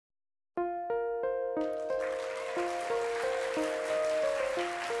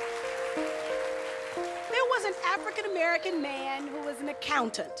African-American man who was an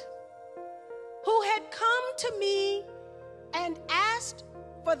accountant, who had come to me and asked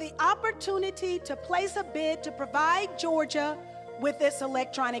for the opportunity to place a bid to provide Georgia with its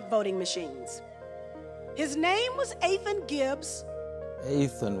electronic voting machines. His name was Athan Gibbs.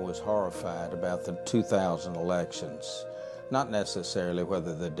 Athan was horrified about the 2000 elections. Not necessarily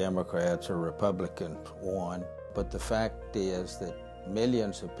whether the Democrats or Republicans won, but the fact is that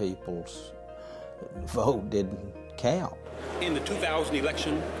millions of people's vote didn't count. In the 2000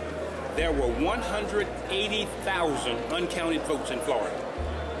 election, there were 180,000 uncounted votes in Florida.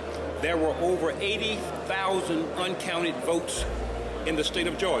 There were over 80,000 uncounted votes in the state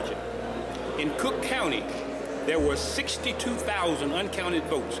of Georgia. In Cook County, there were 62,000 uncounted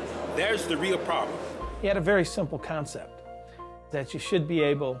votes. There's the real problem. He had a very simple concept, that you should be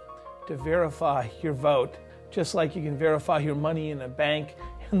able to verify your vote just like you can verify your money in a bank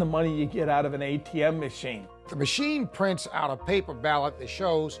and the money you get out of an ATM machine. The machine prints out a paper ballot that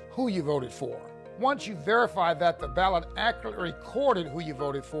shows who you voted for. Once you verify that the ballot accurately recorded who you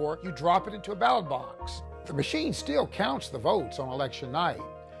voted for, you drop it into a ballot box. The machine still counts the votes on election night,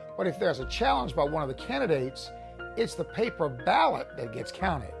 but if there's a challenge by one of the candidates, it's the paper ballot that gets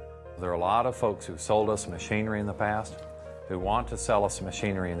counted. There are a lot of folks who sold us machinery in the past who want to sell us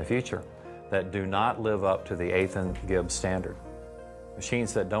machinery in the future that do not live up to the Athan Gibbs standard.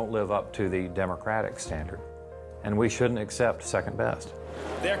 Machines that don't live up to the Democratic standard. And we shouldn't accept second best.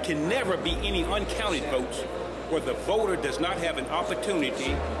 There can never be any uncounted votes where the voter does not have an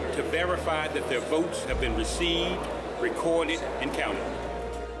opportunity to verify that their votes have been received, recorded, and counted.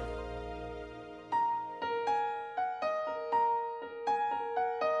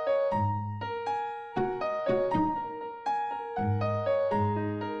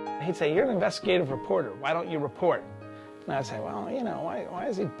 He'd say, "You're an investigative reporter. Why don't you report?" And I'd say, "Well, you know, why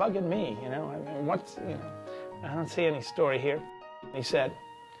is he bugging me? You know, I mean, I don't see any story here." He said,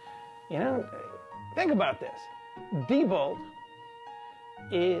 "You know, think about this. Diebold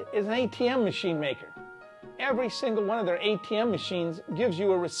is an ATM machine maker. Every single one of their ATM machines gives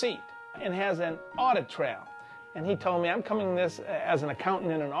you a receipt and has an audit trail." And he told me, I'm coming to this as an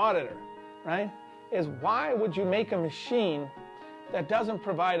accountant and an auditor, right? Is why would you make a machine that doesn't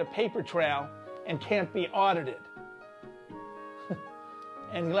provide a paper trail and can't be audited?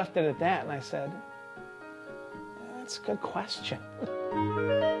 And he left it at that, and I said, that's a good question.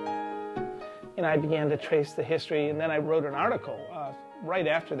 And I began to trace the history, and then I wrote an article right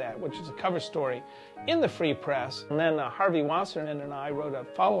after that, which is a cover story in the Free Press. And then Harvey Wasserman and I wrote a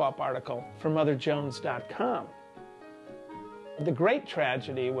follow-up article for MotherJones.com. The great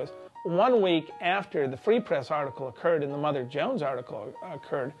tragedy was 1 week after the Free Press article occurred and the Mother Jones article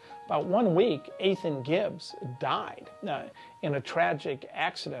occurred, about 1 week, Athan Gibbs died in a tragic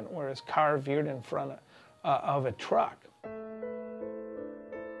accident where his car veered in front of a truck.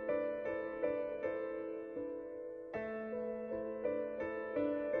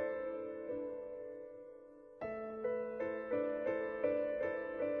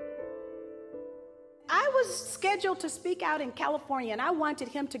 I was scheduled to speak out in California, and I wanted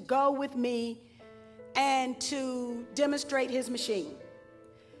him to go with me and to demonstrate his machine.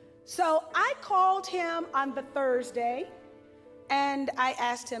 So I called him on the Thursday, and I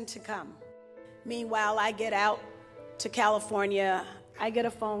asked him to come. Meanwhile, I get out to California. I get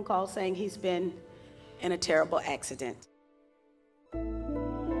a phone call saying he's been in a terrible accident.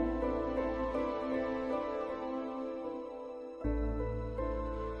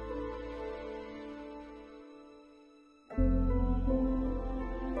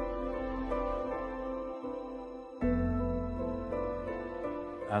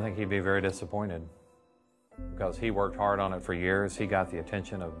 I think he'd be very disappointed because he worked hard on it for years. He got the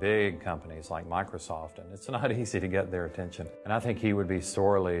attention of big companies like Microsoft, and it's not easy to get their attention. And I think he would be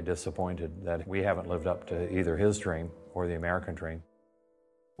sorely disappointed that we haven't lived up to either his dream or the American dream.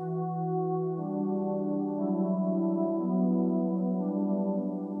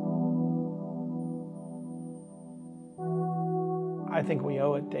 I think we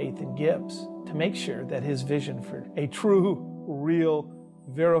owe it to Athan Gibbs to make sure that his vision for a true, real,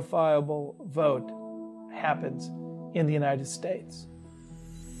 verifiable vote happens in the United States.